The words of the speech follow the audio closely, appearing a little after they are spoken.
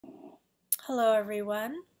Hello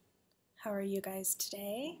everyone. How are you guys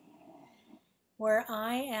today? Where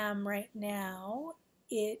I am right now,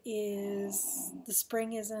 the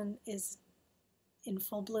spring is in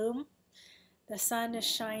full bloom. The sun is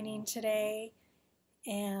shining today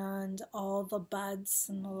and all the buds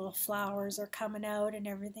and the little flowers are coming out and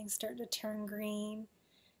everything's starting to turn green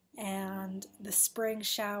and the spring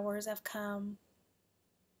showers have come.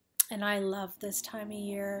 And I love this time of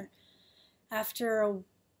year. After a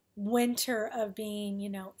winter of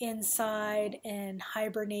being, inside and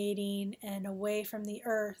hibernating and away from the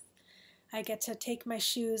earth, I get to take my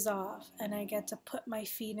shoes off and I get to put my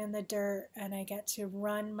feet in the dirt and I get to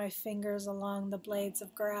run my fingers along the blades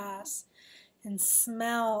of grass and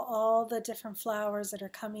smell all the different flowers that are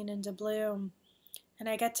coming into bloom. And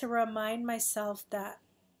I get to remind myself that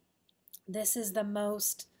this is the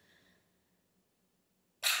most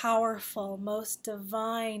powerful, most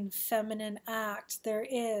divine feminine act there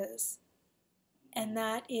is, and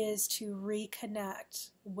that is to reconnect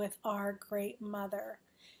with our great mother.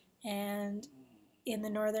 And in the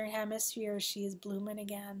northern hemisphere, she is blooming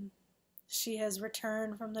again. She has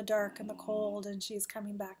returned from the dark and the cold, and she's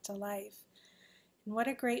coming back to life. And what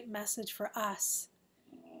a great message for us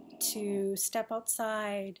to step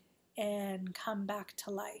outside and come back to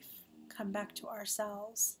life, come back to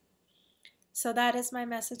ourselves. So that is my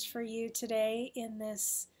message for you today in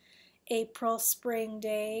this April spring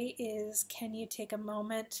day is, can you take a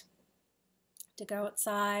moment to go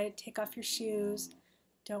outside, take off your shoes.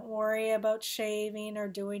 Don't worry about shaving or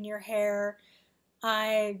doing your hair.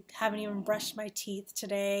 I haven't even brushed my teeth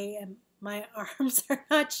today and my arms are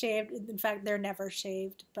not shaved. In fact, they're never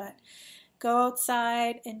shaved, but go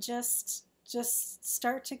outside and just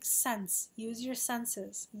start to sense. Use your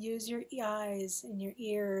senses. Use your eyes and your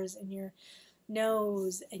ears and your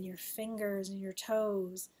nose and your fingers and your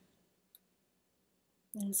toes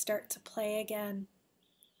and start to play again.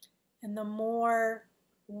 And the more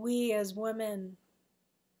we as women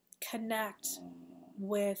connect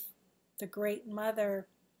with the Great Mother,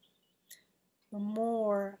 the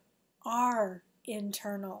more our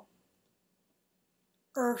internal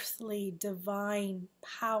earthly divine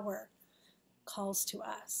power calls to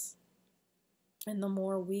us. And the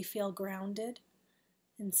more we feel grounded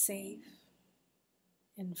and safe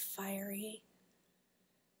and fiery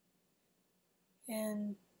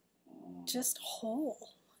and just whole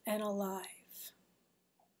and alive.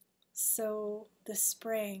 So this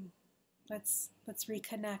spring, let's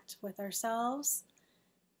reconnect with ourselves,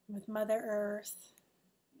 with Mother Earth,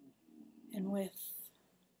 and with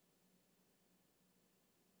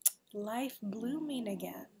life blooming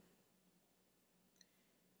again.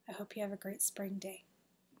 I hope you have a great spring day.